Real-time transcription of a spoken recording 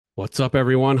What's up,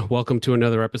 everyone? Welcome to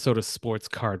another episode of Sports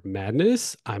Card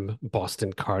Madness. I'm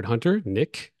Boston Card Hunter,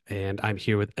 Nick, and I'm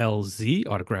here with LZ,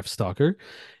 Autograph Stalker.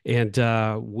 And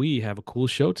we have a cool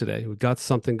show today. We've got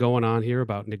something going on here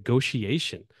about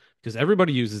negotiation because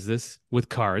everybody uses this with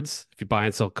cards if you buy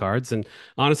and sell cards. And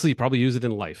honestly, you probably use it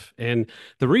in life. And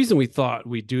the reason we thought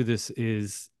we'd do this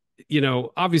is,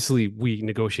 obviously we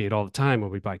negotiate all the time when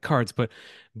we buy cards, but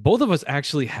both of us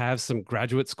actually have some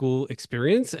graduate school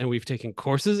experience and we've taken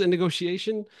courses in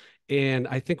negotiation. And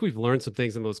I think we've learned some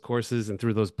things in those courses and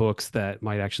through those books that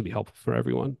might actually be helpful for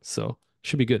everyone. So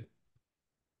should be good.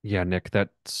 Yeah, Nick,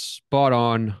 that's spot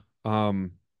on.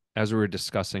 As we were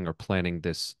discussing or planning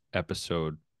this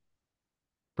episode,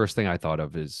 first thing I thought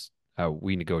of is how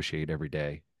we negotiate every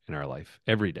day in our life.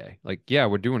 Every day. Like, yeah,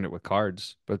 we're doing it with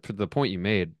cards, but for the point you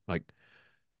made, like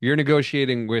you're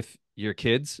negotiating with your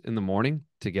kids in the morning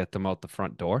to get them out the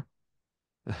front door.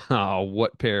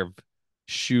 What pair of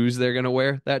shoes they're gonna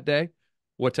wear that day,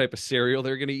 what type of cereal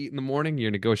they're gonna eat in the morning.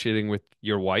 You're negotiating with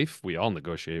your wife. We all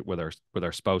negotiate with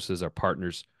our spouses, our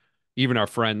partners, even our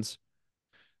friends.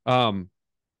 Um,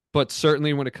 but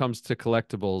certainly when it comes to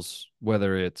collectibles,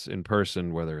 whether it's in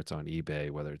person, whether it's on eBay,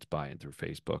 whether it's buying through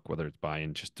Facebook, whether it's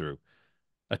buying just through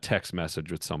a text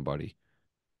message with somebody,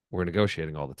 we're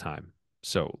negotiating all the time.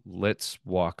 So let's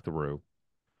walk through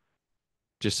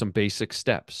just some basic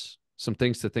steps, some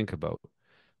things to think about.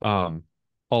 Um,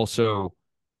 Also,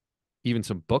 even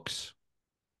some books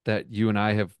that you and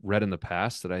I have read in the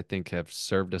past that I think have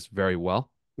served us very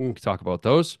well. Mm. We can talk about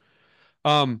those.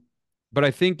 Um, but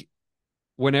I think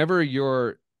whenever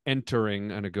you're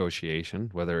entering a negotiation,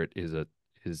 whether it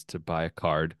is to buy a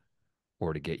card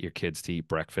or to get your kids to eat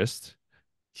breakfast,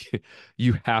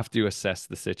 you have to assess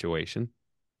the situation.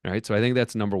 All right. So I think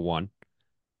that's number one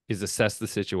is assess the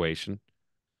situation.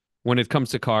 When it comes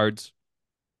to cards,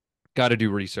 got to do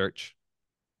research.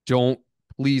 Don't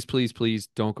please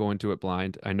don't go into it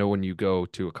blind. I know when you go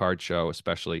to a card show,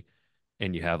 especially,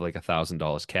 and you have like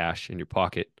 $1,000 cash in your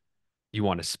pocket, you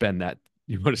want to spend that.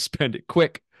 You want to spend it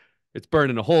quick. It's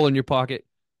burning a hole in your pocket,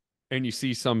 and you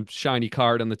see some shiny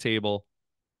card on the table.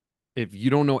 If you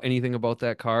don't know anything about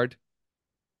that card,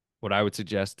 what I would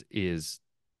suggest is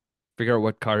figure out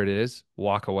what card it is,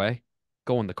 walk away,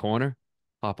 go in the corner,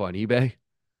 hop on eBay,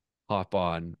 hop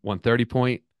on 130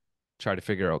 point, try to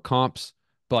figure out comps,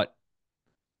 but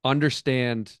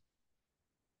understand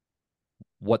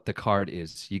what the card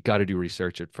is. You got to do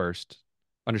research at first.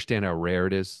 Understand how rare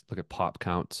it is. Look at pop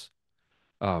counts.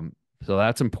 So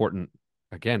that's important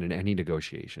again in any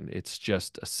negotiation. It's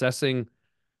just assessing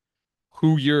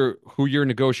who you're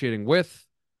negotiating with,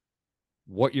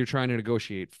 what you're trying to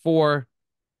negotiate for.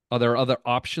 Are there other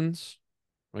options?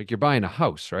 Like you're buying a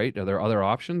house, right? Are there other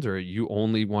options, or you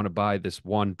only want to buy this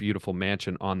one beautiful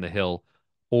mansion on the hill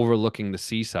overlooking the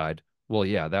seaside? Well,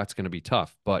 yeah, that's going to be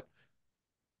tough. But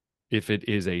if it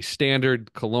is a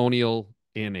standard colonial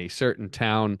in a certain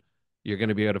town, you're going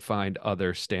to be able to find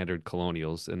other standard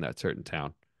colonials in that certain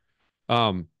town.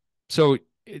 Um, so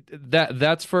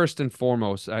that's first and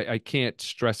foremost. I can't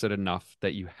stress it enough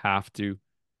that you have to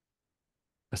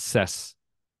assess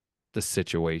the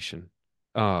situation.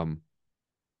 Um,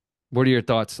 what are your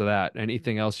thoughts to that?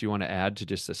 Anything else you want to add to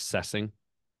just assessing?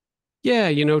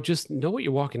 Yeah, just know what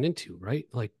you're walking into, right?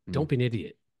 Like, don't Mm. be an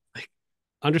idiot. Like,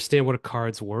 understand what a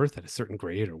card's worth at a certain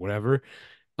grade or whatever.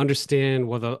 Understand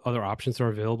what the other options are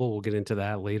available. We'll get into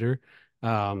that later.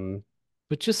 Um,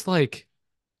 but just like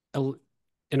a,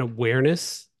 an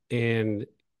awareness and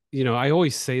I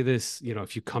always say this,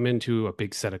 if you come into a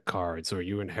big set of cards or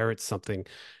you inherit something,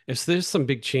 if there's some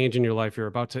big change in your life, you're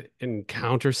about to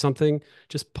encounter something,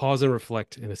 just pause and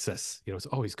reflect and assess. It's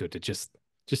always good to just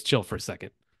chill for a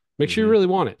second. Make sure you Hmm. really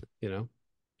want it.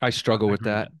 I struggle I with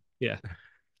agree with that. that.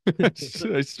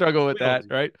 Yeah. I struggle with We all that,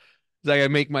 do. right? It's like I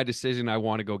make my decision. I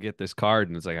want to go get this card,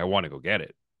 and it's like I want to go get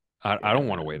it. I Yeah, don't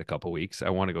want to wait man. a couple weeks. I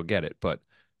want to go get it. But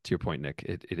to your point, Nick,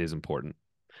 it is important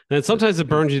And then to sometimes it to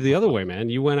burns you the go other way, thoughtful. man.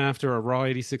 You went after a raw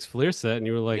 86 Fleer set and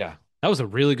you were like, Yeah. that was a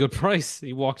really good price.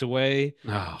 You walked away.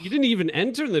 You Oh. didn't even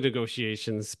enter the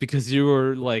negotiations because you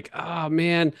were like, oh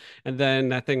man. And then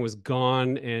that thing was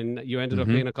gone and you ended up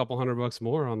Hmm. paying a couple $100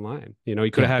 more online. You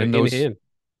could Yeah, have had and it in hand.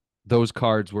 those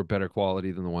cards were better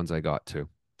quality than the ones I got too.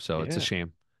 So it's a Yeah,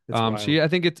 shame. it's So wild. yeah, I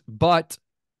think it's but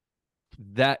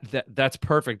that's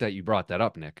perfect that you brought that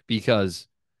up, Nick, because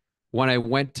when I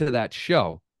went to that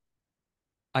show,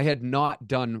 I had not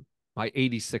done my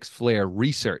 86 Flair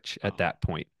research at Oh, that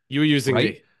point, you were using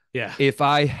right? the, yeah. If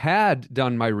I had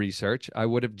done my research, I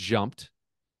would have jumped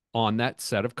on that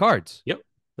set of cards. Yep,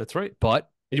 that's right. But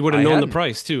And you would have I known the hadn't.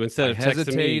 price too instead I of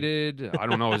texting me. hesitated. I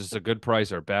don't know, is this a good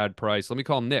price or a bad price? Let me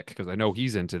call Nick because I know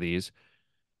he's into these.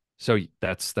 So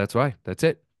that's why. That's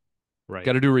it. Right.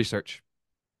 Got to do research.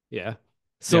 Yeah.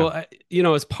 So,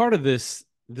 Yeah. as part of this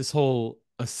whole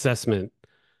assessment,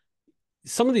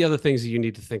 some of the other things that you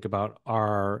need to think about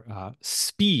are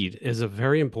speed is a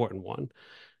very important one.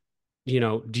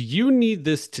 Do you need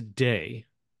this today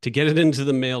to get it into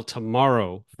the mail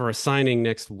tomorrow for a signing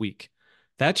next week?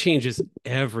 That changes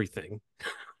everything.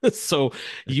 So It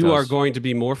you are does. going to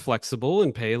be more flexible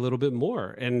and pay a little bit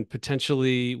more and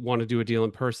potentially want to do a deal in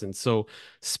person. So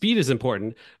speed is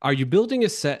important. Are you building a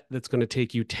set that's going to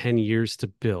take you 10 years to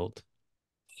build?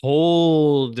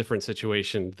 Whole different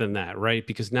situation than that, right?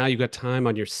 Because now you've got time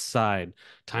on your side.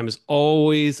 Time is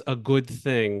always a good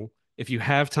thing. If you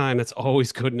have time, that's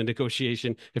always good in a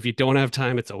negotiation. If you don't have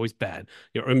time, it's always bad.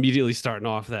 You're immediately starting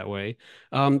off that way.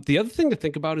 The other thing to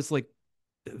think about is like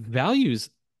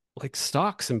values, like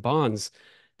stocks and bonds,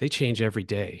 they change every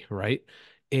day, right?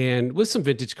 And with some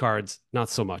vintage cards, not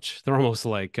so much. They're almost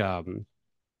like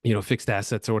fixed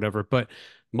assets or whatever. But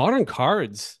modern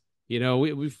cards,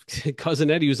 we've cousin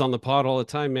Eddie who's on the pod all the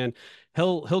time, man.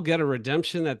 He'll get a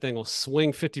redemption. That thing will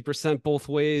swing 50% both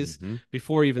ways Hmm.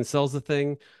 before he even sells the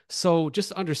thing. So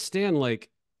just understand, like,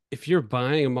 if you're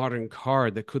buying a modern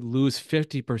card that could lose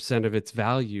 50% of its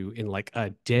value in like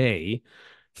a day,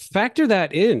 factor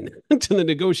that in to the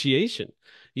negotiation.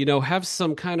 Have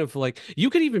some kind of like you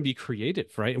could even be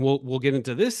creative, right? And we'll get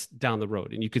into this down the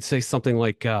road. And you could say something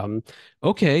like,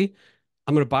 okay,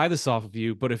 I'm going to buy this off of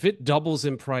you, but if it doubles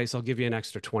in price, I'll give you an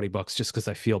extra $20 just because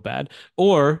I feel bad.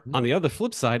 Or on the other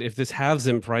flip side, if this halves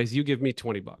in price, you give me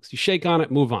 $20. You shake on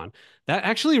it, move on. That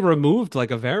actually removed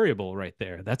like a variable right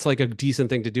there. That's like a decent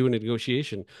thing to do in a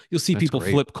negotiation. You'll see That's people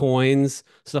great. flip coins,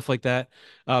 stuff like that.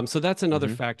 So that's another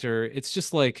Hmm. factor. It's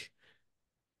just like,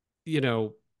 you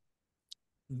know,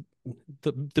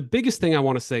 the biggest thing I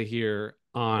want to say here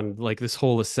on like this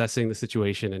whole assessing the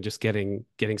situation and just getting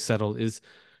settled is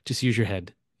just use your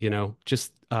head,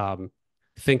 just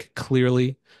think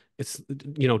clearly. It's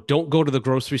don't go to the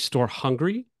grocery store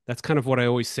hungry. That's kind of what I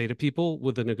always say to people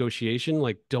with a negotiation.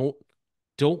 Like don't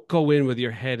go in with your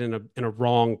head in a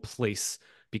wrong place.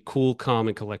 Be cool, calm,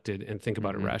 and collected and think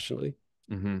about it Hmm. rationally.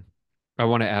 Hmm. I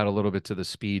want to add a little bit to the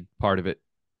speed part of it.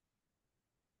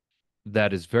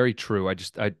 That is very true. I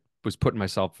was putting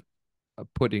myself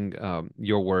putting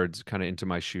your words kind of into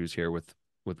my shoes here with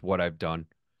what I've done.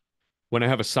 When I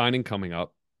have a signing coming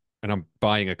up and I'm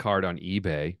buying a card on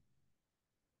eBay,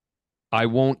 I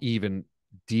won't even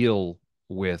deal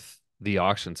with the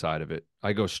auction side of it.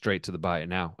 I go straight to the buy it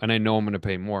now. And I know I'm going to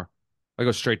pay more. I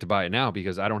go straight to buy it now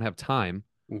because I don't have time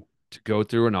Mm. to go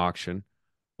through an auction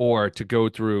or to go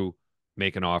through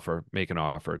make an offer,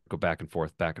 go back and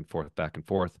forth, back and forth, back and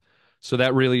forth. So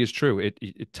that really is true.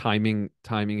 Timing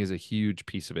is a huge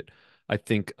piece of it. I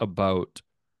think about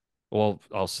well,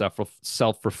 I'll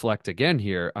self reflect again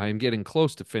here. I am getting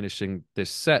close to finishing this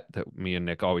set that me and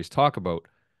Nick always talk about.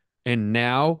 And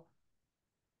now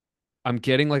I'm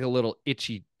getting like a little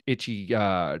itchy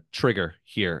trigger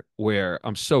here where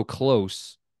I'm so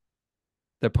close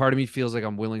that part of me feels like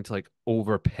I'm willing to like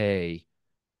overpay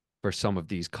for some of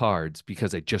these cards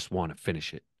because I just want to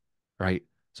finish it, right?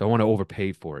 So I want to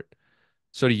overpay for it.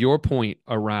 So to your point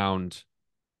around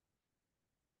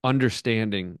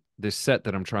understanding this set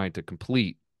that I'm trying to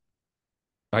complete,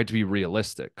 I have to be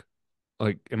realistic.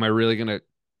 Like, am I really gonna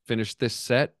finish this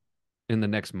set in the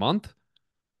next month?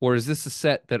 Or is this a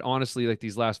set that honestly, like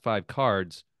these last five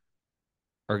cards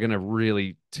are gonna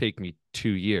really take me 2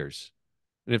 years?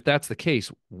 And if that's the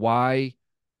case, why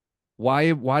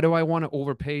do I want to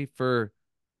overpay for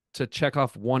to check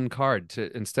off one card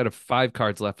to instead of five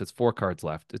cards left, it's four cards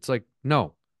left? It's like,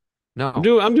 no, I'm no.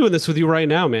 doing I'm doing this with you right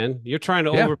now, man. You're trying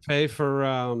to Yeah. overpay for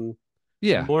some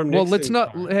Yeah. Norm Well, let's Nixon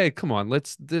not card. hey, come on,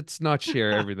 let's not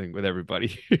share everything with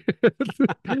everybody.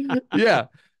 Yeah.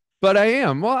 But I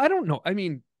am. Well, I don't know. I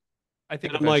mean, I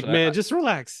think And I'm like, eventually man, just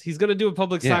relax. He's gonna do a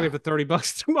public signing yeah, for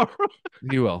 $30 tomorrow.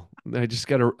 you will.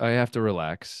 I have to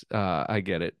relax. I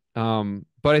get it.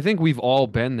 But I think we've all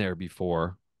been there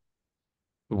before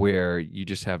where you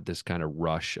just have this kind of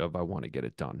rush of I want to get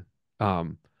it done.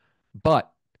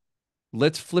 But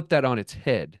let's flip that on its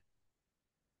head.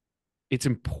 It's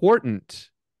important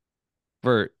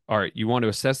for all right, you want to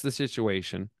assess the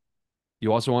situation.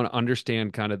 You also want to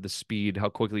understand kind of the speed, how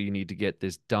quickly you need to get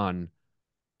this done,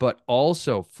 but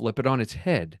also flip it on its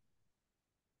head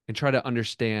and try to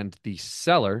understand the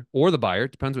seller or the buyer,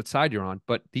 it depends what side you're on,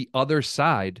 but the other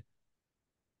side,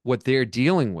 what they're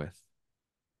dealing with.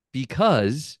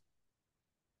 Because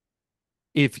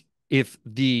if if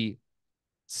the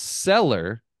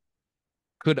seller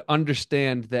could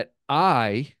understand that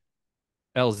I,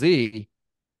 LZ,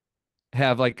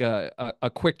 have like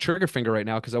a quick trigger finger right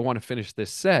now because I want to finish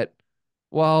this set,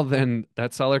 well, then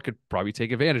that seller could probably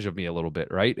take advantage of me a little bit,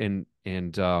 right? And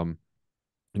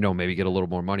maybe get a little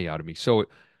more money out of me. So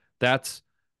that's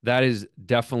that is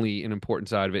definitely an important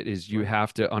side of it is you Right.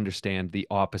 have to understand the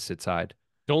opposite side.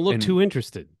 Don't look And too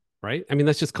interested, right? I mean,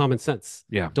 that's just common sense.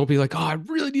 yeah. Don't be like, oh, I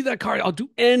really need that card. I'll do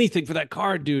anything for that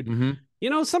card, dude. Hmm.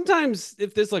 Sometimes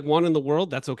if there's like one in the world,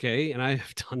 that's okay. And I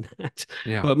have done that.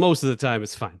 Yeah. But most of the time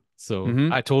it's fine. So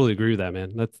Hmm. I totally agree with that,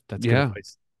 man. That's good Yeah.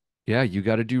 advice. Yeah, you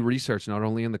got to do research not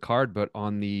only in the card but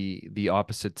on the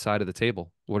opposite side of the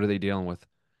table. What are they dealing with?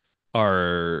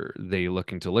 Are they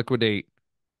looking to liquidate?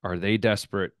 Are they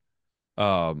desperate?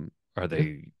 Are Yeah.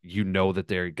 they, that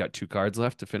they got two cards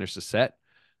left to finish the set?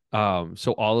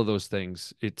 So all of those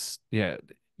things, yeah,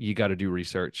 you got to do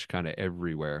research kind of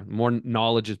everywhere. More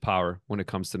knowledge is power when it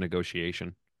comes to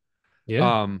negotiation.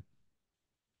 Yeah. Um,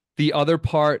 the other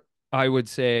part I would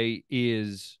say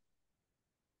is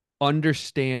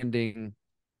understanding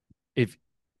if,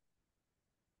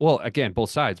 well, again, both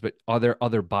sides, but are there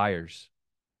other buyers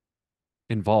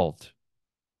involved?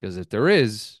 Because if there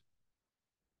is,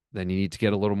 then you need to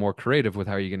get a little more creative with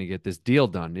how you're going to get this deal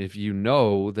done. If you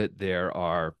know that there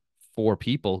are four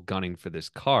people gunning for this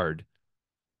card,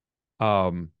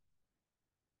 um,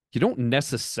 you don't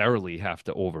necessarily have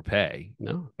to overpay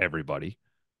No, everybody.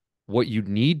 What you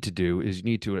need to do is you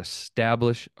need to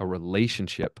establish a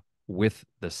relationship with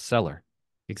the seller.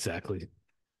 exactly.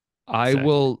 I Exactly.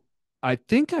 will, I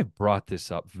think I brought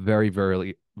this up very,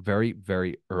 very, very,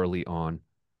 very early on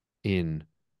in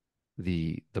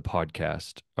the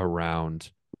podcast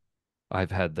around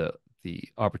I've had the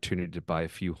opportunity to buy a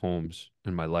few homes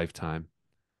in my lifetime,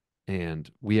 and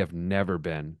we have never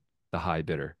been the high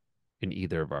bidder in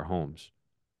either of our homes.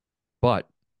 But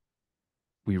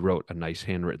we wrote a nice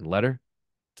handwritten letter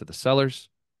to the sellers,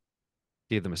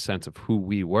 gave them a sense of who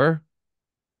we were,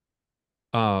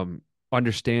 um,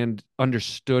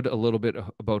 understood a little bit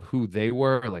about who they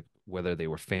were, like whether they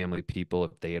were family people,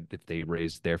 if they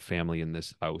raised their family in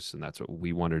this house, and that's what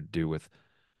we wanted to do with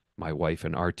my wife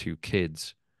and our two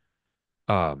kids.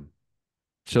 Um,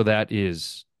 so that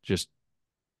is just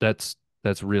that's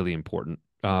really important.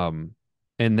 And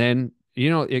then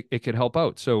it could help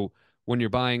out. So when you're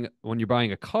buying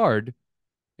a card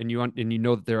and you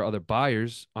know that there are other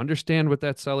buyers, understand what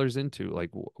that seller's into, like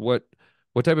what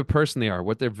type of person they are,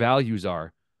 what their values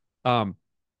are. Um,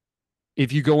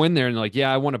 if you go in there and like,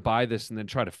 yeah, I want to buy this, and then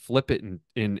try to flip it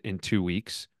in 2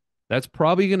 weeks, that's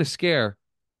probably going to scare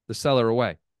the seller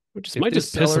away. Which just If might this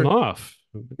just piss them seller, off.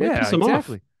 It might yeah, piss them off.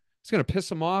 exactly, it's going to piss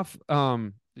them off.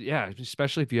 Yeah,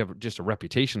 especially if you have just a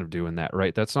reputation of doing that,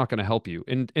 right? That's not going to help you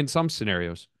in some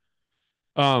scenarios.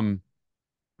 Um,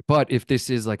 But if this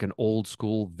is like an old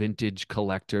school vintage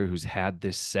collector who's had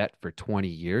this set for 20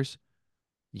 years,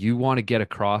 you want to get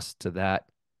across to that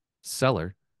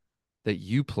seller that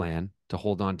you plan to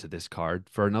hold on to this card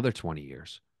for another 20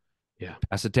 years. Yeah.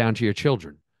 Pass it down to your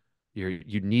children.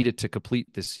 You need it to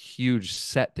complete this huge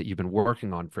set that you've been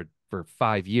working on for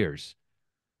 5 years.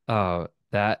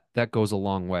 That goes a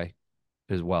long way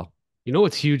as well. You know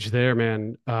what's huge there,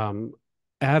 man?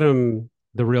 Adam,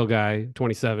 the real guy,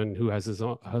 27, who has his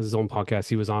own podcast,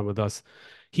 he was on with us.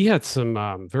 He had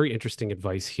some very interesting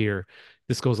advice here.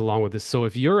 This goes along with this. So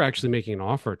if you're actually making an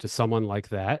offer to someone like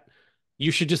that,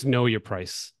 you should just know your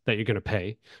price that you're going to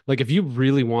pay. Like if you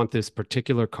really want this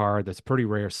particular card that's pretty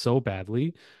rare so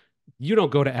badly, you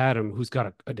don't go to Adam, who's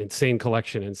got an insane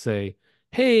collection, and say,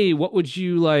 "Hey, what would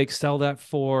you like sell that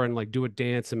for?" and like do a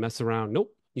dance and mess around.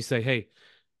 Nope. You say, "Hey,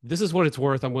 this is what it's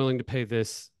worth. I'm willing to pay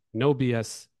this. No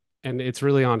BS." And it's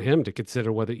really on him to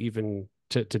consider whether even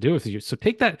to do it with you. So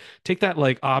take that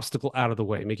like obstacle out of the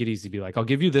way. Make it easy. Be like, I'll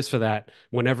give you this for that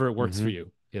whenever it works for Hmm.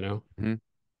 you, you know? Hmm.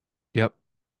 Yep.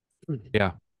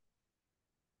 Yeah.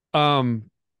 Um,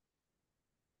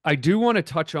 I do want to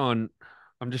touch on,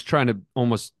 I'm just trying to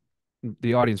almost,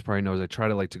 the audience probably knows I try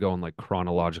to like to go in like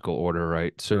chronological order,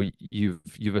 right? So you've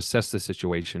assessed the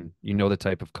situation, you know the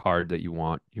type of card that you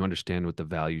want, you understand what the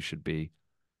value should be,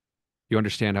 you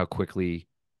understand how quickly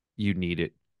you need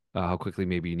it, how quickly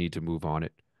maybe you need to move on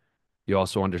it. You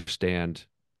also understand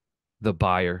the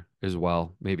buyer as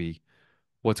well, maybe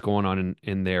what's going on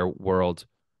in their world.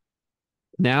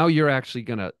 Now you're actually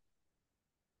gonna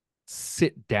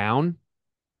sit down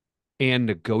and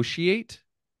negotiate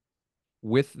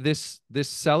with this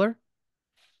seller.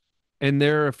 And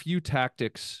there are a few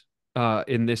tactics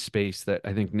in this space that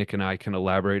I think Nick and I can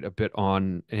elaborate a bit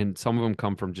on, and some of them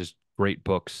come from just great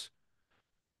books.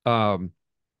 Um,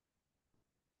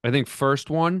 I think first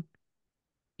one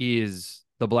is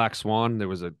The Black Swan. There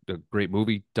was a great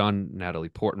movie done, Natalie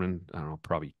Portman, I don't know,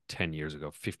 probably 10 years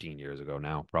ago, 15 years ago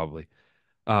now, probably.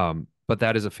 But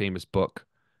that is a famous book.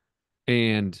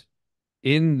 And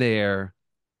in there,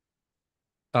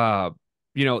 uh,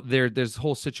 there's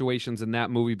whole situations in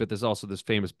that movie, but there's also this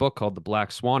famous book called The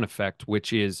Black Swan Effect,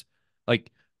 which is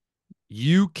like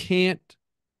you can't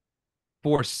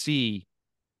foresee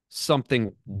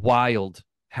something wild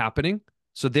happening.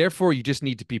 So therefore, you just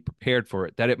need to be prepared for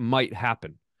it, that it might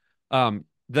happen.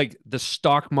 Like the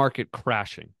stock market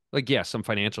crashing. Like, yeah, some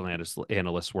financial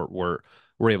analysts were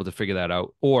able to figure that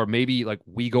out. Or maybe like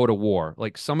we go to war.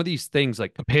 Like some of these things,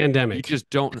 like A you pandemic. just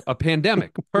don't. A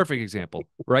pandemic, perfect example,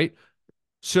 right?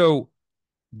 So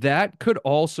that could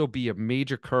also be a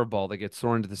major curveball that gets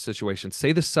thrown into the situation.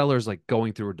 Say the seller's like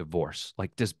going through a divorce,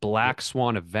 like this Yep. black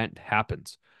swan event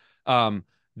happens. Um,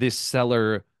 this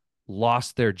seller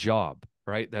lost their job,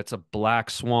 right? That's a black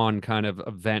swan kind of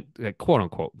event, like, quote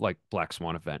unquote, like black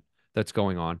swan event that's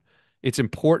going on. It's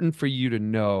important for you to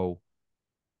know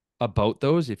about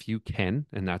those if you can,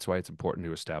 and that's why it's important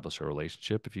to establish a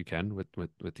relationship if you can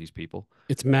with these people.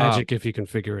 It's Um, magic if you can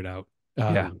figure it out.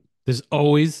 yeah. There's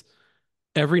always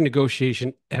every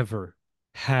negotiation ever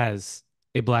has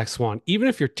a black swan. Even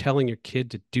if you're telling your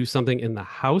kid to do something in the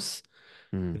house,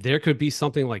 Mm, there could be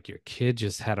something like your kid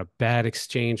just had a bad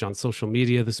exchange on social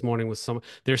media this morning with someone.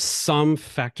 There's some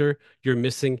factor you're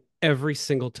missing every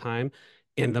single time.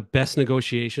 And the best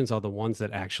negotiations are the ones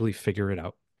that actually figure it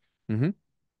out. hmm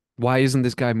Why isn't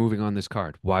this guy moving on this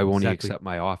card? Why won't he Exactly. accept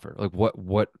my offer? Like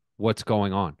what's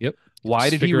going on? Yep. Why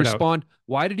Just did he figure it out. respond?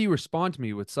 Why did he respond to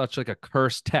me with such like a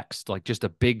cursed text, like just a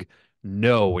big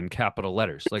no in capital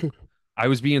letters? Like I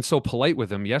was being so polite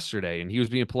with him yesterday and he was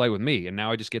being polite with me, and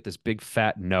now I just get this big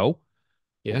fat no.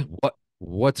 Yeah.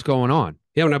 What's going on?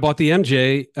 Yeah. When I bought the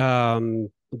MJ,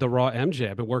 the raw MJ,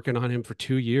 I've been working on him for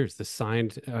 2 years, the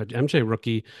signed MJ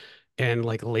rookie. And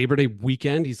like Labor Day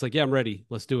weekend, he's like, "Yeah, I'm ready.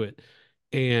 Let's do it."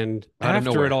 And Out of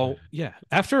nowhere.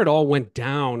 after it all went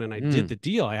down and I did Mm, the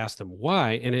deal, I asked him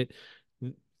why, and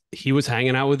he was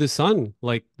hanging out with his son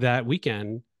like that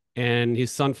weekend, and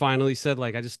his son finally said,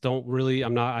 like, "I just don't really,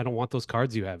 I don't want those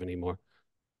cards you have anymore."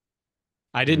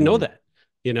 I didn't know mm, that,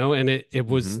 and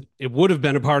mm-hmm, it would have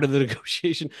been a part of the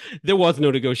negotiation. There was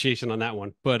no negotiation on that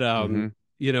one, but mm-hmm.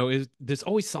 there's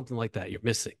always something like that you're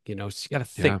missing. So you got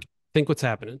to Yeah. think what's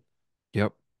happening.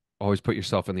 Yep. Always put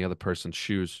yourself in the other person's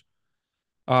shoes.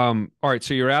 All right,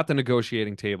 so you're at the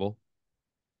negotiating table.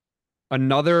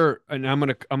 Another, and I'm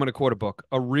gonna quote a book,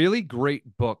 a really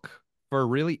great book for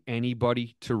really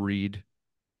anybody to read.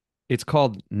 It's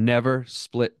called Never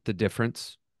Split the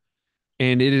Difference,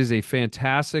 and it is a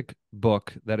fantastic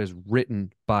book that is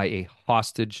written by a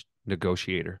hostage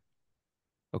negotiator.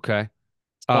 Okay,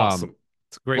 It's um, awesome.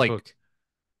 It's a great like book.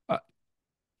 uh,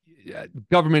 yeah,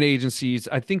 government agencies.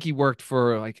 I think he worked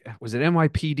for like was it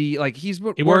NYPD? Like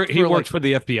worked He for worked like for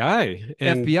the FBI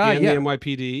and FBI. the Yeah,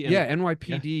 NYPD yeah, and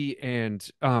yeah. NYPD,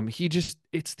 and he just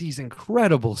it's these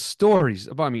incredible stories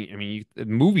about.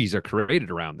 Movies are created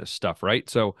around this stuff, right?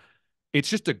 So it's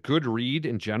just a good read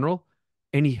in general,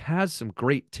 and he has some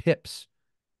great tips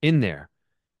in there.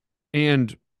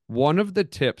 And one of the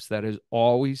tips that has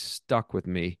always stuck with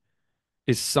me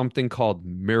is something called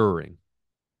mirroring.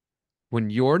 When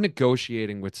you're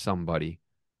negotiating with somebody,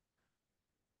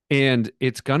 and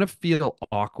it's gonna feel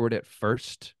awkward at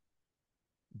first,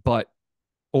 but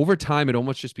over time it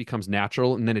almost just becomes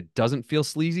natural and then it doesn't feel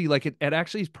sleazy. Like it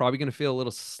actually is probably going to feel a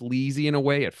little sleazy in a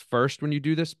way at first when you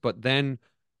do this, but then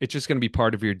it's just going to be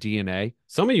part of your DNA.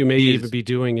 Some of you may even Is be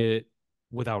doing it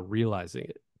without realizing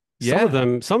it.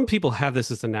 Yeah, Some people have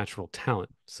this as a natural talent.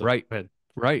 So, right, but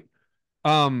right.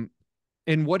 Um,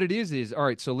 and what it is all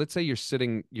right. So let's say you're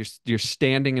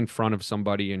standing in front of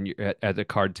somebody and you're at the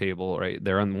card table, right?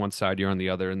 They're on one side, you're on the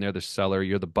other, and they're the seller,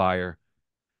 you're the buyer,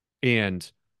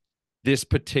 and this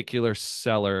particular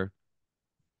seller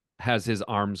has his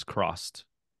arms crossed.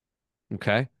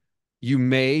 Okay. You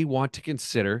may want to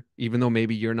consider, even though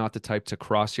maybe you're not the type to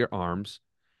cross your arms,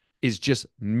 is just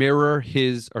mirror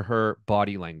his or her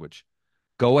body language.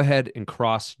 Go ahead and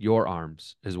cross your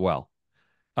arms as well.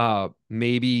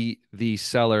 Maybe the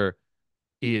seller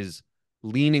is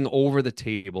leaning over the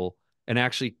table and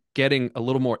actually getting a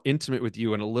little more intimate with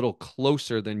you and a little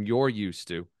closer than you're used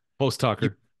to. post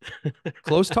You talker.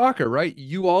 close talker, right?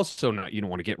 You also not you don't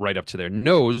want to get right up to their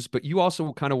nose, but you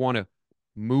also kind of want to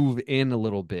move in a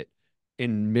little bit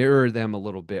and mirror them a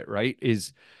little bit, right?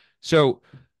 Is so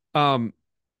um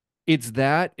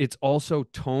it's also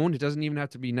tone. It doesn't even have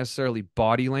to be necessarily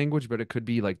body language, but it could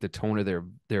be like the tone of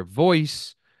their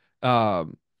voice.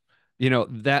 Um,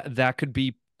 that could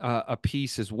be a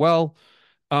piece as well.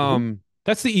 Mhm. Um,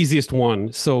 That's the easiest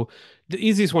one. So the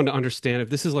easiest one to understand, if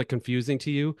this is like confusing to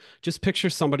you, just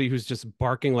picture somebody who's just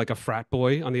barking like a frat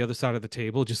boy on the other side of the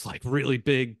table, just like really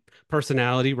big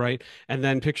personality, right? And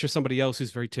then picture somebody else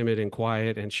who's very timid and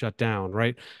quiet and shut down,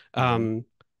 right? mhm. Um,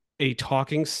 a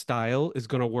talking style is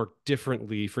going to work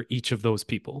differently for each of those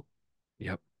people.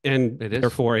 Yep, And it is.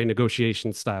 therefore, a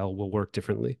negotiation style will work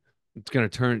differently. It's gonna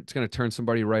turn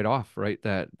somebody right off, right?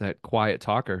 That quiet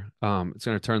talker. It's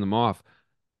gonna turn them off.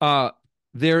 Uh,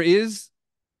 there is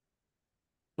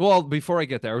Well, before I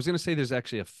get there, I was going to say there's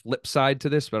actually a flip side to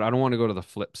this, but I don't want to go to the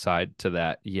flip side to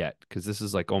that yet because this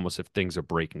is like almost if things are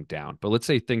breaking down. But let's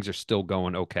say things are still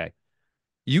going okay.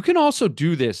 You can also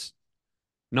do this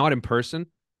not in person,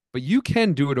 but you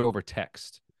can do it over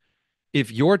text.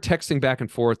 If you're texting back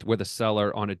and forth with a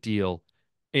seller on a deal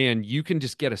and you can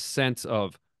just get a sense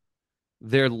of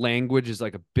their language is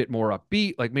like a bit more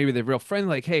upbeat. Like maybe they're real friendly,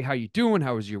 like, hey, how you doing?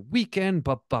 How was your weekend?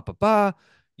 Ba ba ba ba.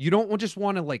 You don't just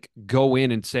want to like go in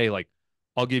and say, like,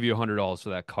 I'll give you $100 for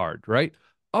that card, right?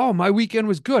 Oh, my weekend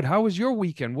was good. How was your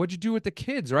weekend? What'd you do with the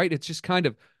kids? Right? It's just kind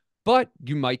of, but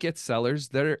you might get sellers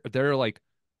that are like,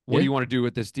 what do Yeah. you want to do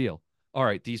with this deal? All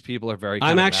right, these people are very I'm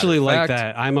kind of matter actually of like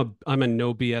fact. that. I'm a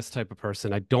no BS type of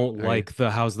person. I don't Are you? like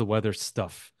the how's the weather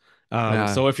stuff. Yeah.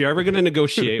 So if you're ever going to All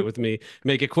negotiate with me,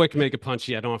 make it quick, make it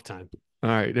punchy. I don't have time.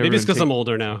 right, Maybe it's everyone because I'm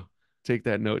older now. take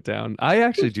that note down. I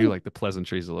actually do like the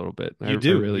pleasantries a little bit. I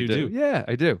really You do. do. Yeah,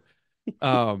 I do.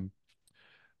 Um,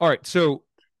 all right. So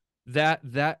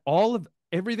that all of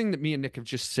everything that me and Nick have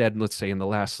just said, let's say in the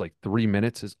last like 3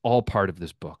 minutes, is all part of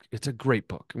this book. It's a great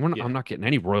book. Yeah. I'm not getting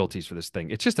any royalties for this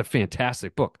thing. It's just a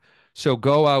fantastic book. So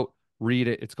go out, read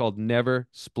it. It's called Never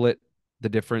Split the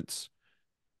Difference.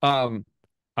 Um,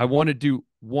 I want to do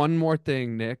one more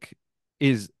thing, Nick,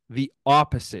 is the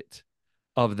opposite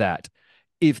of that.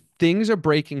 If things are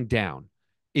breaking down,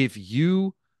 if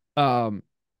you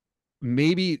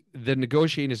maybe the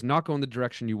negotiating is not going the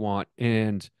direction you want,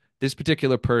 and this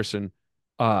particular person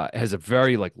has a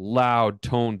very like loud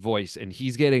tone voice, and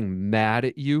he's getting mad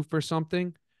at you for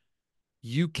something,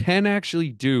 you can actually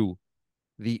do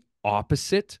the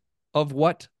opposite of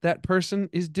what that person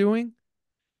is doing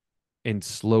and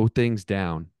slow things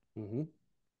down Hmm.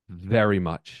 very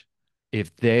much.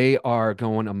 If they are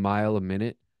going a mile a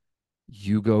minute,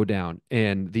 you go down.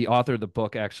 And the author of the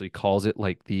book actually calls it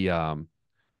like the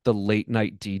late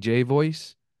night DJ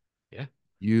voice. Yeah.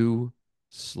 You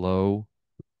slow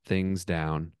things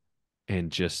down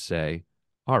and just say,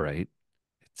 all right,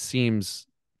 it seems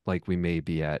like we may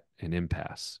be at an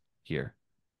impasse here.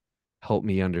 Help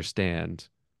me understand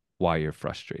why you're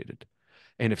frustrated.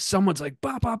 And if someone's like,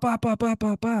 ba, ba, ba, ba, ba,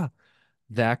 ba, ba,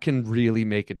 that can really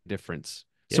make a difference.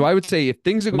 So Yeah. I would say if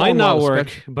things are Might going well, not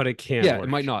especially, work, but it can yeah, it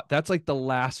might work. not. That's like the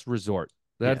last resort.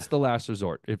 Yeah. That's the last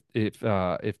resort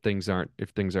if things aren't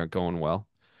going well.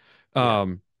 Yeah.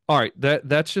 All right,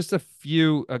 that's just a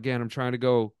few. Again, I'm trying to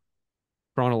go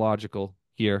chronological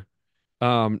here.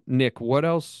 Nick, what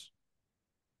else?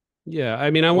 Yeah, I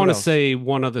mean, I What want to else? say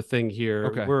one other thing here.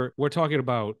 Okay. We're talking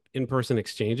about in-person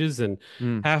exchanges, and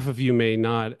Mm, half of you may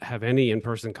not have any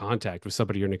in-person contact with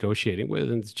somebody you're negotiating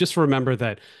with. And just remember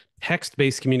that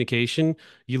text-based communication,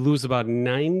 you lose about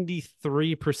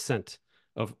 93%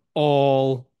 of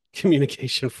all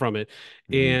communication from it.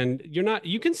 mm, And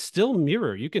you can still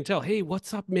mirror. You can tell, hey,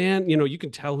 what's up, man? You can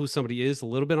tell who somebody is a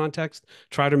little bit on text.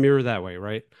 Try to mirror that way,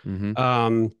 right? mm-hmm.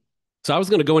 Um, so I was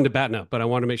going to go into Batna, but I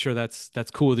want to make sure that's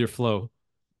cool with your flow.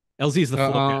 LZ is the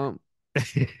flow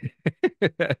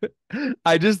guy. Uh,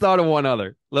 I just thought of one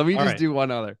other. Let me All just right. do one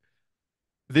other.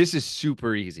 This is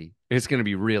super easy. It's going to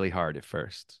be really hard at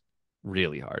first.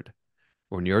 Really hard.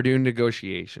 When you're doing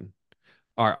negotiation.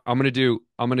 All right, I'm gonna do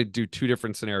two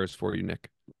different scenarios for you, Nick.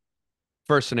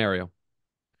 First scenario,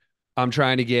 I'm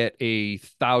trying to get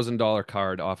 $1,000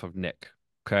 card off of Nick.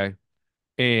 Okay.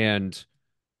 And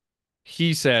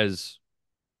he says,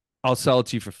 I'll sell it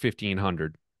to you for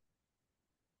 1,500.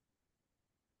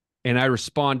 And I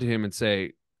respond to him and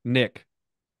say, Nick,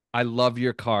 I love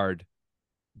your card,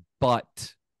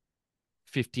 but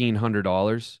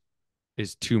 $1,500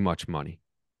 is too much money.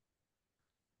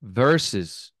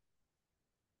 Versus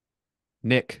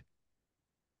Nick,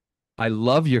 I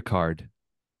love your card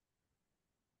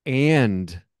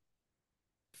and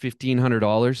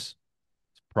 $1,500 is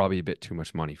probably a bit too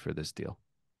much money for this deal.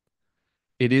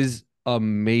 It is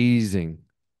amazing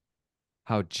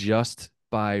how just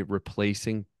by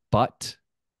replacing but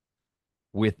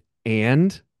with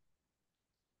and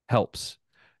helps.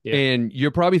 Yeah. And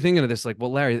you're probably thinking of this like,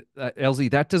 well, Larry,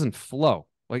 LZ, that doesn't flow.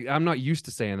 Like, I'm not used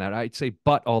to saying that. I'd say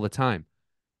but all the time.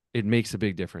 It makes a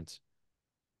big difference.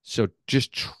 So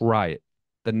just try it.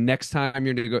 The next time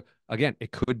you're going to go, again,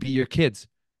 it could be your kids.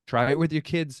 Try it with your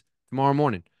kids tomorrow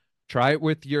morning. Try it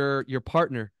with your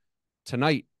partner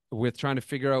tonight with trying to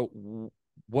figure out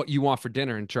what you want for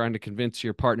dinner and trying to convince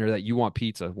your partner that you want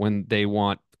pizza when they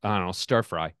want, I don't know, stir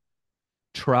fry.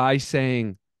 Try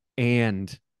saying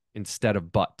and instead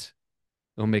of but.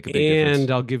 It'll make a big And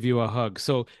difference. I'll give you a hug.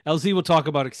 So LZ will talk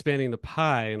about expanding the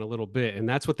pie in a little bit, and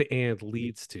that's what the and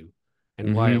leads to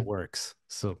and why it Hmm. works.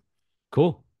 So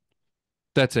cool.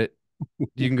 That's it.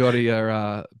 You can go to your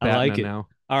I like Batna it. now.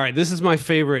 All right, this is my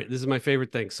favorite. This is my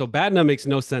favorite thing. So BATNA makes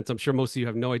no sense. I'm sure most of you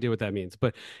have no idea what that means,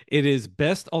 but it is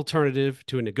best alternative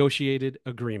to a negotiated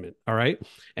agreement. All right.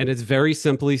 And it's very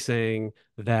simply saying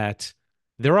that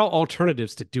there are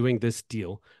alternatives to doing this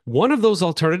deal. One of those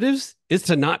alternatives is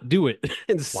to not do it.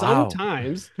 And Wow.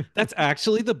 sometimes that's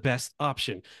actually the best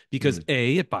option because Mm,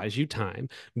 A, it buys you time.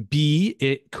 B,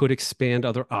 it could expand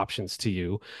other options to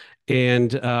you.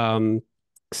 And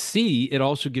C, it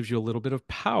also gives you a little bit of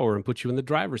power and puts you in the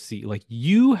driver's seat. Like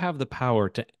you have the power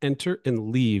to enter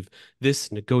and leave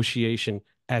this negotiation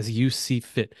as you see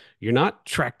fit. You're not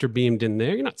tractor beamed in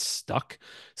there, you're not stuck.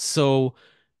 So,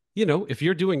 if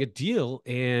you're doing a deal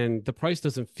and the price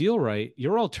doesn't feel right,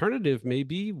 your alternative may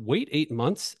be wait 8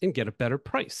 months and get a better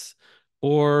price.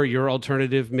 Or your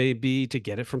alternative may be to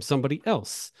get it from somebody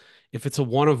else. If it's a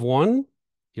one of one,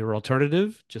 your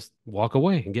alternative, just walk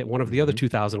away and get one of the other hmm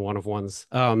 2,000 one of ones.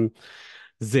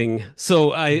 Zing.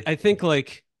 So I think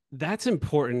like that's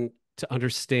important to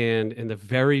understand in the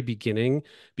very beginning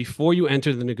before you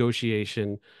enter the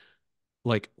negotiation,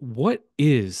 like what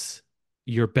is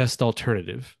your best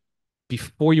alternative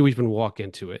before you even walk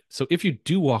into it. So if you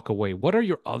do walk away, what are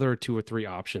your other two or three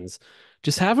options?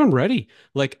 Just have them ready.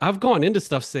 Like I've gone into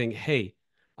stuff saying, "Hey,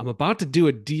 I'm about to do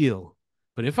a deal,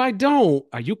 but if I don't,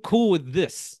 are you cool with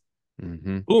this?"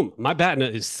 hmm Boom, my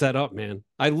BATNA is set up, man.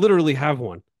 I literally have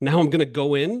one. Now I'm gonna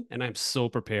go in and I'm so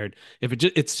prepared. If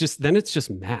it's just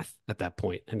math at that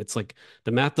point. And it's like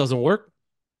the math doesn't work.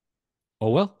 Oh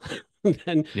well.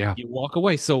 Then Yeah. you walk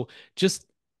away. So just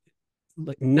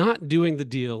like not doing the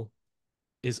deal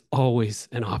is always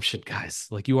an option, guys.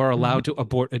 Like you are Hmm. allowed to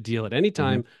abort a deal at any Hmm.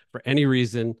 time for any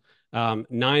reason.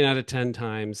 9 out of 10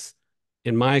 times,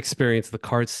 in my experience, the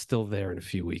card's still there in a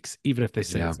few weeks, even if they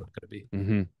say Yeah. it's not going to be.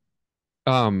 Hmm.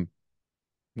 Um,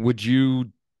 would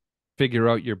you figure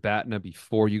out your Batna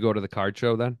before you go to the card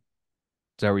show then?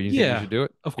 Is that where you think you Yeah, should do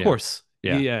it? of Yeah. course.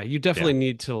 Yeah. Yeah, you Yeah. definitely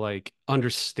need to like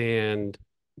understand,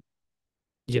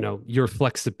 your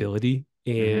flexibility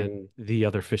Hmm. and the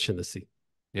other fish in the sea.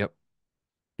 Yep.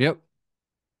 Yep.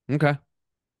 Okay.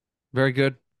 Very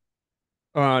good.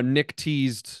 Nick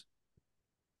teased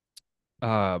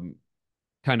um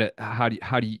kind of how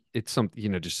do you it's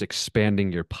something, just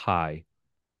expanding your pie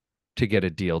to get a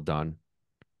deal done.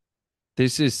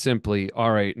 This is simply,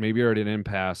 all right, maybe you're at an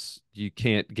impasse. You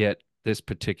can't get this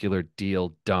particular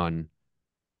deal done,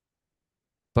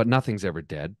 but nothing's ever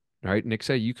dead, right? Nick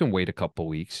said you can wait a couple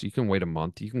weeks, you can wait a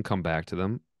month, you can come back to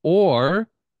them, or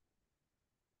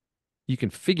you can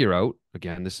figure out,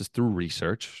 again, this is through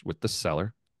research with the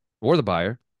seller or the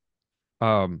buyer,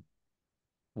 um,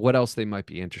 what else they might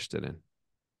be interested in.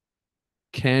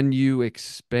 Can you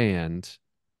expand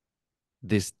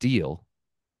this deal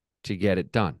to get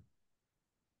it done?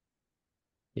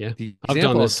 Yeah. The I've done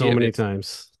example I'll this so give many is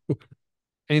times.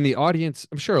 in the audience,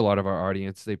 I'm sure a lot of our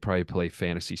audience, they probably play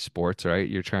fantasy sports, right?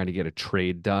 You're trying to get a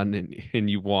trade done and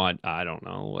you want, I don't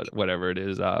know, whatever it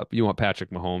is, you want Patrick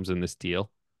Mahomes in this deal.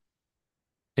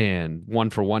 And one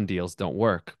for one deals don't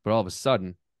work. But all of a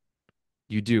sudden,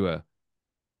 you do a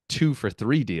 2 for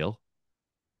 3 deal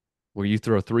where you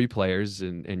throw 3 players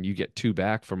and you get 2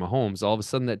 back for Mahomes. All of a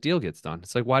sudden, that deal gets done.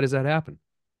 It's like, why does that happen?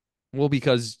 Well,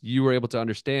 because you were able to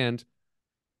understand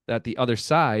that the other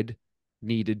side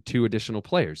needed 2 additional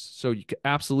players. So you can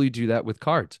absolutely do that with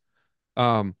cards.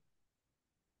 Um,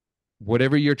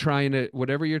 whatever you're trying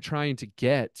to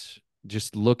get,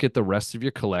 just look at the rest of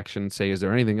your collection, say, is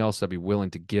there anything else I'd be willing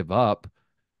to give up?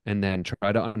 And then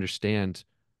try to understand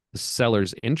the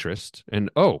seller's interest. And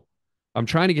oh, I'm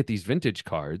trying to get these vintage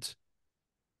cards,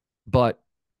 but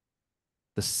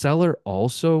the seller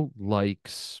also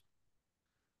likes,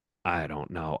 I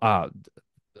don't know,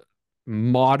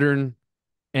 modern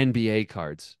NBA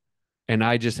cards. And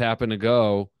I just happen to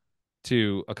go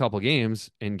to a couple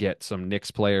games and get some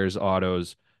Knicks players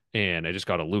autos, and I just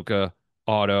got a Luca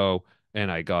auto,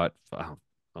 and I got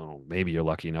oh, maybe you're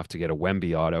lucky enough to get a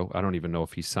Wemby auto. I don't even know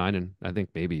if he's signing. I think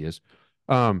maybe he is.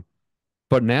 Um,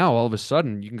 but now all of a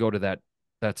sudden you can go to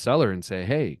that seller and say,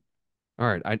 hey, all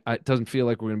right, it doesn't feel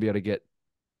like we're gonna be able to get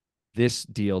this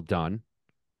deal done.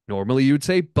 Normally you would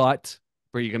say, but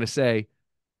But you're gonna say,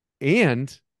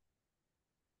 and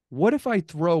what if I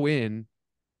throw in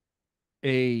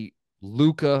a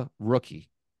Luca rookie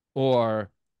or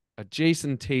a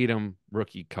Jason Tatum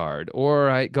rookie card, or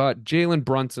I got Jalen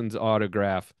Brunson's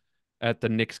autograph at the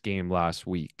Knicks game last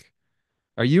week?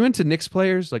 Are you into Knicks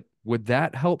players? Like, would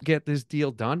that help get this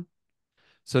deal done?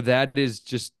 So that is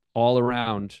just all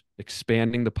around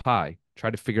expanding the pie.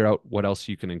 Try to figure out what else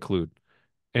you can include.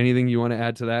 Anything you want to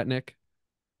add to that, Nick?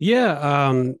 Yeah,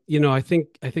 I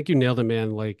think you nailed it,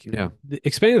 man. Like Yeah.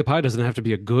 expanding the pie doesn't have to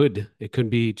be a good. It could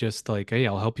be just like, hey,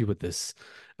 I'll help you with this.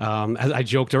 As I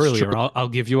joked It's earlier, true. I'll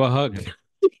give you a hug.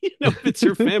 If it's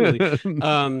your family.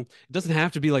 It doesn't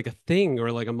have to be like a thing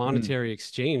or like a Mm, monetary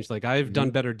exchange. Like I've done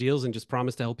mhm, better deals and just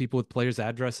promised to help people with players'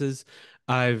 addresses.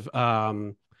 I've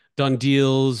done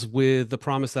deals with the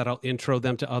promise that I'll intro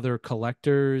them to other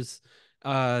collectors.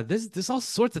 There's all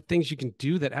sorts of things you can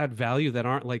do that add value that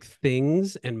aren't like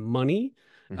things and money.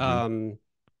 mhm, Um,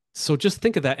 so just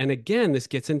think of that. And again, this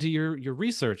gets into your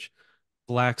research.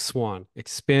 Black Swan,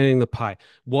 expanding the pie.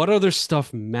 What other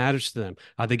stuff matters to them?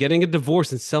 Are they getting a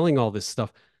divorce and selling all this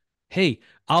stuff? Hey,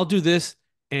 I'll do this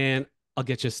and I'll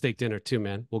get you a steak dinner too,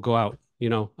 man. We'll go out.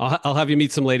 I'll have you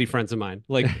meet some lady friends of mine.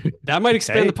 Like that might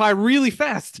expand the Hey, pie really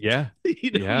fast. yeah,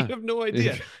 You yeah. have no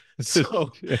idea.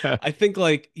 So Yeah. I think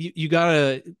like you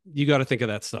gotta think of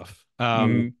that stuff.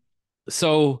 Mm,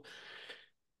 So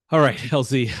all right,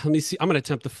 LZ, let me see. I'm going to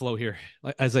attempt the flow here.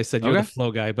 As I said, you're the okay.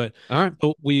 flow guy, but All right.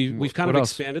 so we've kind What of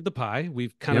else? expanded the pie.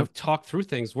 We've kind Yep. of talked through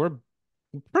things. We're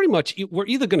pretty much we're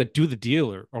either going to do the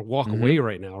deal or walk Mm-hmm. away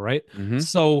right now, right? Mm-hmm.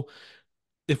 So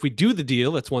if we do the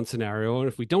deal, that's one scenario, and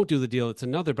if we don't do the deal, it's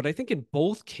another. But I think in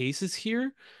both cases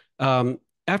here, um,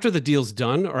 after the deal's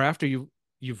done or after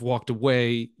you've walked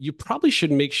away, you probably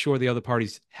should make sure the other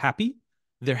party's happy.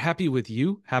 They're happy with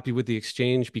you, happy with the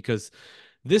exchange, because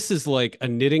this is like a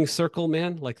knitting circle,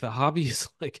 man. Like the hobby is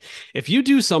like if you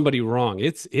do somebody wrong,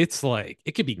 it's like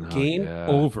it could be Oh game yeah.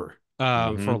 over. For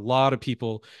Mm-hmm. a lot of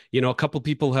people, a couple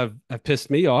people have pissed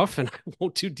me off, and I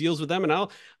won't do deals with them. And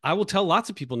I will tell lots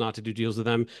of people not to do deals with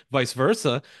them. Vice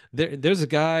versa. There's a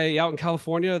guy out in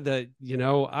California that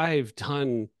I've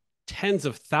done tens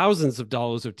of thousands of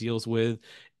dollars of deals with,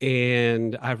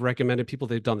 and I've recommended people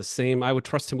they've done the same. I would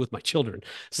trust him with my children.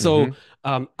 So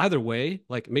Mm-hmm. either way,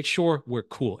 like make sure we're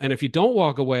cool. And if you don't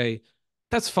walk away,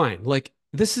 that's fine. Like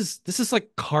this is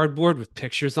like cardboard with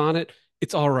pictures on it.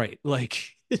 It's all right. Like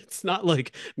it's not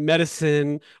like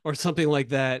medicine or something like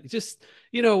that.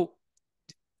 You know,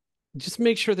 just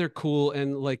make sure they're cool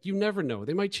and like you never know.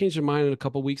 They might change their mind in a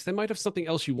couple weeks. They might have something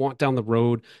else you want down the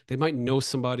road. They might know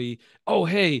somebody. Oh,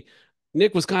 hey,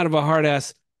 Nick was kind of a hard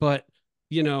ass, but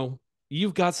you know,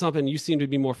 you've got something. You seem to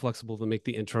be more flexible to make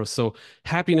the intro. So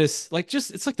happiness, like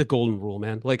just it's like the golden rule,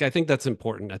 man. Like I think that's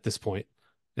important at this point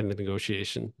in the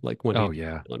negotiation. Like when do you Oh do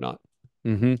yeah. or not?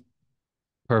 Mm-hmm.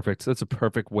 Perfect. That's a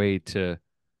perfect way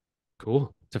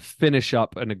Cool. to finish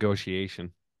up a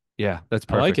negotiation. Yeah, that's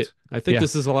I like it. perfect. I think Yeah.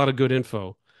 this is a lot of good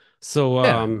info. So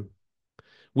Yeah.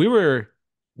 we were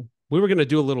we were going to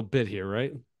do a little bit here,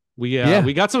 right? We Yeah.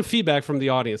 got some feedback from the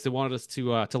audience. They wanted us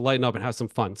to lighten up and have some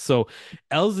fun. So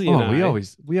Elsie and Oh, I,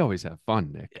 we always have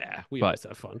fun, Nick. yeah, we But always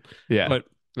have fun. yeah. But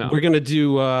No. we're going to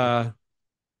do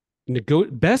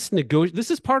best nego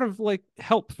this is part of like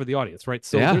help for the audience, right?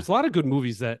 So Yeah. there's a lot of good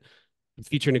movies that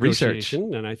feature Research.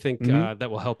 negotiation, and I think Mm-hmm. that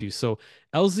will help you. So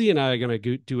LZ and I are going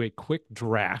to do a quick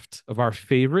draft of our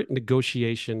favorite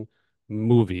negotiation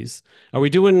movies. Are we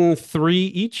doing three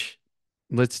each?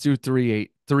 Let's do three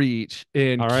each,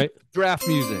 and All cue right. draft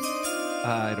music.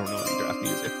 I don't know any draft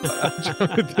music, but I'm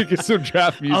trying to think of some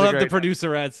draft I'll music have the right now.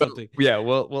 producer add But something. yeah,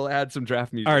 we'll add some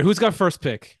draft All right, music. who's got first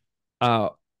pick? Uh,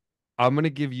 I'm gonna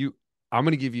give you I'm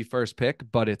gonna give you first pick,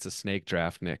 but it's a snake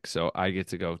draft, Nick. So I get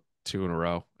to go two in a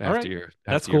row All right.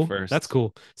 That's after your cool. That's first.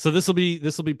 cool. So this will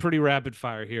be pretty rapid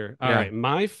fire here. All Yeah. right,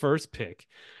 my first pick.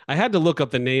 I had to look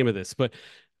up the name of this, but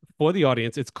for the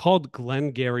audience, it's called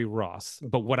Glengarry Ross.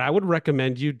 But what I would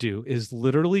recommend you do is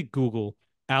literally Google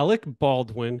Alec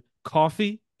Baldwin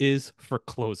Coffee is for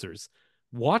Closers.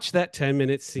 Watch that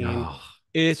 10-minute scene. Oh,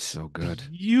 It's so good.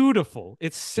 beautiful.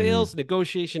 It's Mm. sales,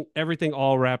 negotiation, everything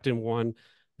all wrapped in one.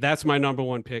 That's my number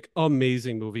one pick.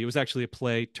 Amazing movie. It was actually a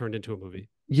play turned into a movie.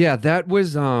 Yeah, that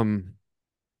was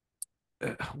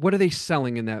what are they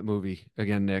selling in that movie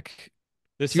again, Nick?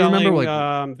 They're Do you remember selling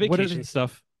like what are vacation they?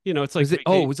 stuff. It's like Was it?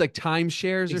 Oh, it was like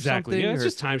timeshares or exactly. Yeah, something, it's or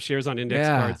just timeshares on index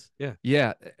yeah, cards. Yeah.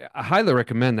 yeah. I highly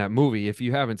recommend that movie if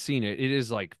you haven't seen it. It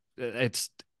is like it's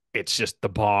just the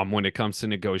bomb when it comes to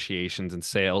negotiations and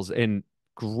sales, and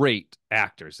great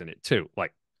actors in it too,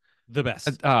 like The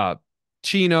best. uh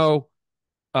Chino,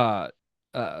 uh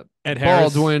Ed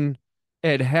Harris. Baldwin.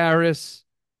 Ed Harris,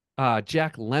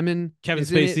 Jack Lemmon Kevin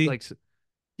is in it. Spacey. Like,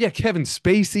 yeah, Kevin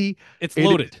Spacey. It's It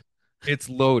loaded. it's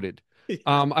loaded. Yeah,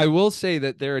 I will say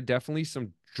that there are definitely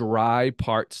some dry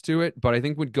parts to it, but I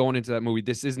think when going into that movie,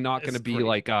 this is not going it's to be great.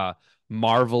 like a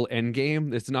Marvel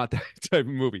Endgame. It's not that type of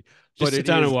movie, Just but sit it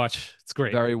down and is watch. It's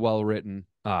great. very well written.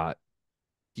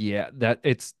 Yeah,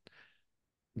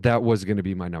 that was going to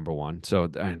be my number one. So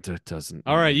that doesn't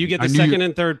All right, you really. get the second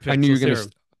and third I picks. knew you were Let's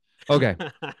going hear to.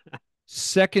 them. Okay,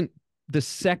 second, the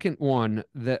second one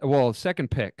that well,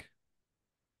 second pick.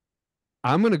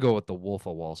 I'm going to go with The Wolf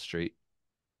of Wall Street.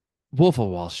 Wolf of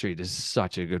Wall Street is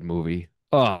such a good movie.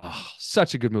 Oh,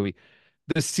 such a good movie.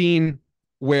 The scene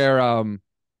where all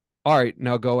right,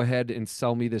 now go ahead and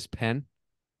sell me this pen.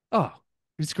 Oh,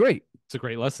 it's great. It's a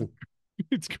great lesson.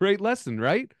 It's a great lesson,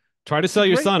 right? Try to It's a sell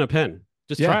your great. son a pen.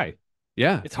 Just Yeah. try.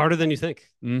 Yeah. It's harder than you think.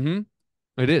 Mm-hmm.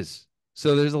 It is.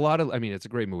 So there's a lot of I mean, it's a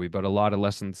great movie, but a lot of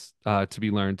lessons to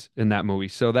be learned in that movie.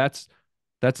 So that's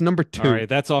number All two. right,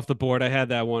 that's off the board. I had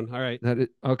that one. All right.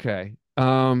 Okay.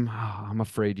 I'm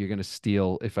afraid you're gonna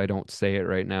steal if I don't say it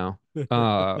right now.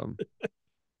 Um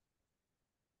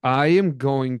I am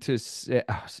going to say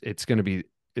it's going to be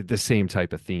the same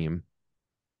type of theme.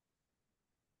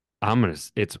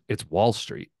 It's Wall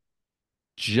Street.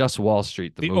 Just Wall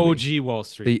Street the The movie. OG Wall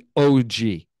Street. The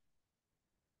OG.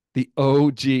 The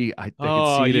OG. I can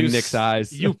Oh, see it in Nick's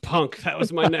eyes. you punk. That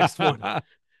was my next one.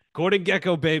 Gordon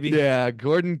Gecko, baby. Yeah,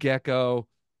 Gordon Gecko,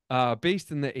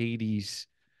 based in the 80s.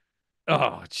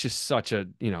 Oh, it's just such a,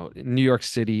 New York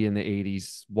City in the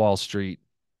 80s, Wall Street,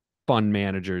 fund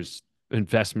managers,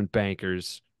 investment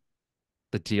bankers,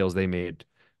 the deals they made.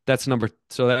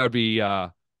 So that would be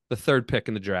the third pick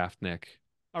in the draft, Nick.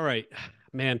 All right,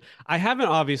 man. I have an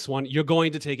obvious one. You're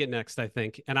going to take it next, I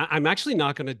think, and I'm actually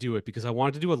not going to do it because I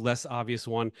wanted to do a less obvious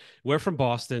one. We're from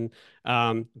Boston.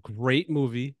 Great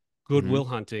movie, Good Hmm. Will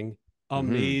Hunting. Hmm.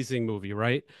 Amazing movie,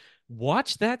 right?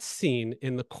 Watch that scene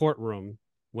in the courtroom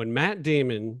when Matt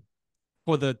Damon,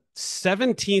 for the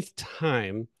 17th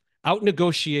time, out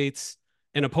negotiates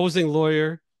an opposing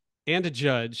lawyer and a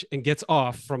judge and gets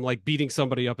off from like beating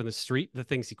somebody up in the street, the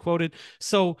things he quoted.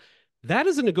 So that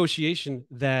is a negotiation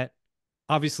that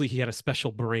obviously he had a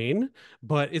special brain,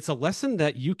 but it's a lesson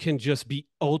that you can just be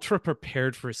ultra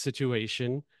prepared for a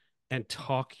situation and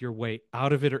talk your way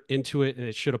out of it or into it. And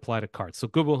it should apply to cards. So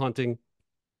Good Will Hunting,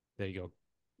 there you go.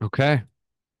 Okay.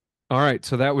 All right.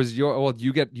 So that was well,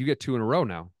 you get two in a row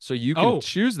now. So you can Oh,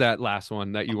 choose that last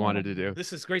one that you oh, wanted to do.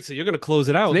 this is great. So you're going to close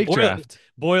it out. Snake draft.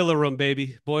 Boiler room,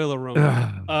 baby. Boiler room.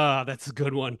 Ugh. Ah, that's a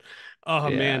good one. Oh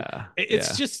man. Yeah.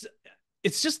 It's Yeah.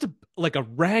 just like a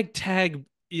ragtag,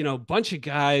 bunch of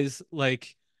guys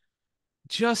like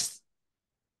just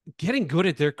getting good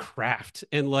at their craft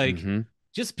and like Hmm.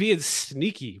 just being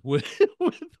sneaky with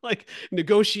with like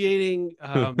negotiating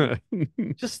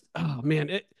just oh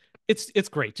man, it's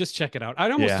great. Just check it out. I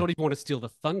almost Yeah. don't even want to steal the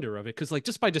thunder of it because like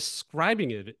just by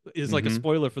describing it is like a Hmm.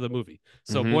 spoiler for the movie.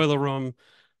 So Hmm. Boiler Room,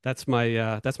 that's my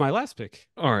last pick.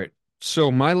 All right.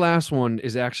 So my last one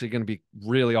is actually going to be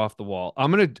really off the wall.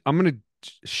 I'm gonna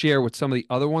share with some of the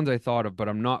other ones I thought of, but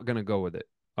I'm not gonna go with it.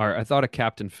 All right. I thought of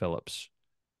Captain Phillips,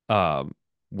 um,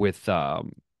 with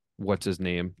what's his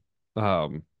name,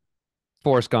 um,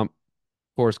 Forrest Gump.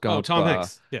 Forrest Oh, Gump. Tom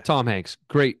Hanks. Yeah. Tom Hanks.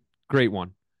 Great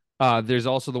one. There's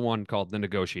also the one called The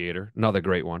Negotiator, another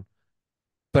great one.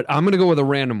 But I'm gonna go with a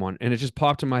random one, and it just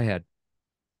popped in my head.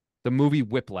 The movie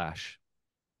Whiplash,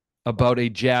 about a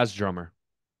jazz drummer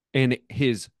and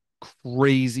his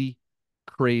crazy,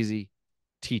 crazy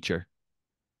teacher.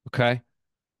 Okay.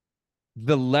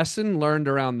 The lesson learned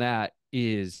around that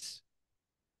is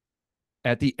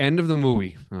at the end of the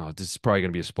movie. Oh, this is probably going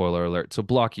to be a spoiler alert. So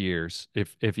block your ears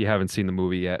if you haven't seen the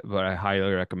movie yet, but I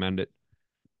highly recommend it.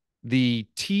 The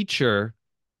teacher,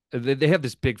 they have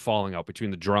this big falling out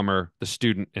between the drummer, the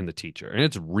student, and the teacher, and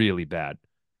it's really bad.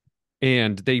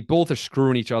 And they both are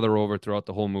screwing each other over throughout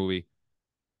the whole movie.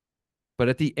 But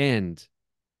at the end,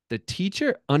 the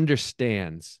teacher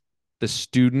understands the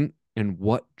student and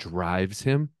what drives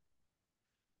him.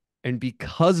 And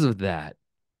because of that,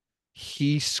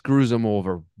 he screws him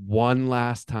over one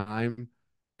last time,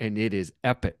 and it is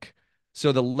epic.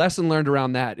 So the lesson learned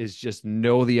around that is just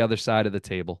know the other side of the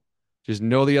table. Just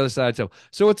know the other side of the table.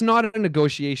 So it's not a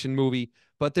negotiation movie,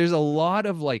 but there's a lot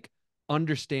of like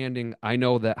understanding. I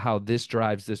know that how this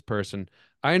drives this person.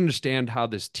 I understand how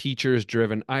this teacher is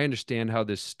driven. I understand how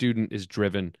this student is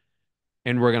driven,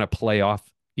 and we're gonna play off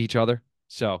each other.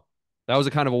 So that was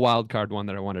a kind of a wild card one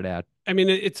that I wanted to add. I mean,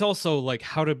 it's also like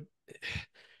how to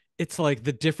it's like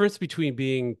the difference between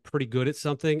being pretty good at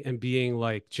something and being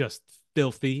like just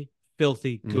filthy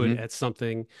good Hmm. at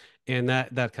something and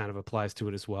that kind of applies to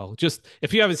it as well. Just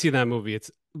if you haven't seen that movie,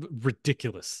 it's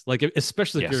ridiculous. Like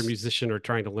especially if you're a Yes. musician or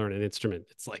trying to learn an instrument,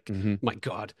 it's like, Hmm. my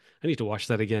God, I need to watch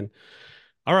that again.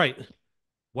 All right.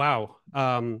 Wow.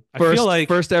 I feel like,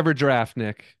 First ever draft,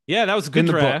 Nick, yeah, that was a good in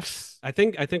the draft. books. I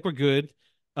think we're good.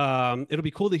 It'll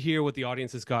be cool to hear what the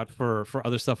audience has got for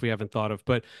other stuff we haven't thought of,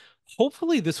 but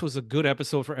hopefully this was a good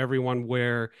episode for everyone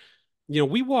where,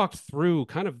 we walked through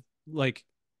kind of like,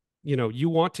 you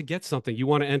want to get something, you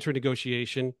want to enter a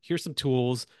negotiation. Here's some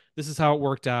tools. This is how it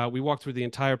worked out. We walked through the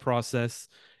entire process,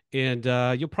 and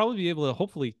you'll probably be able to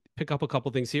hopefully pick up a couple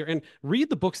things here and read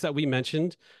the books that we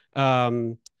mentioned.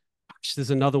 Um,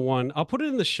 there's another one. I'll put it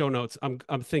in the show notes. I'm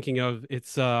thinking of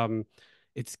it's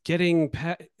getting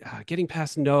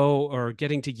past no or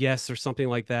getting to yes or something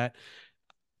like that.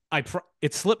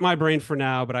 It slipped my brain for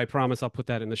now, but I promise I'll put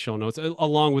that in the show notes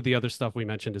along with the other stuff we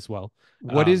mentioned as well.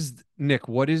 What Um, is Nick?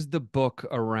 What is the book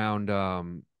around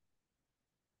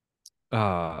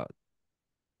uh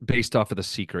based off of The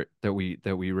Secret that we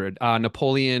read?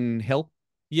 Napoleon Hill.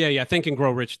 Yeah, yeah. Think and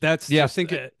Grow Rich. That's Yeah, just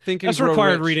Think and that's Grow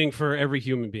required Rich. reading for every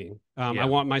human being. I Yeah,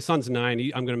 want my son's 9.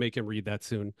 I'm going to make him read that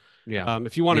soon. yeah,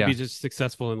 If you want to be yeah, just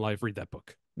successful in life, read that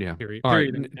book. yeah. Period. All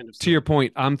right. Period. End of To your story.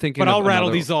 point, I'm But thinking of I'll rattle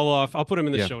another. these all off. I'll put them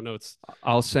in the Yeah, show notes.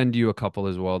 I'll send you a couple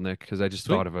as well, Nick, because I just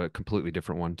Sweet. thought of a completely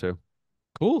different one too.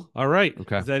 Cool. All right.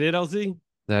 Okay, Is that it, LZ?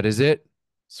 that is it.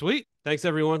 Sweet. Thanks,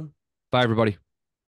 everyone. Bye, everybody.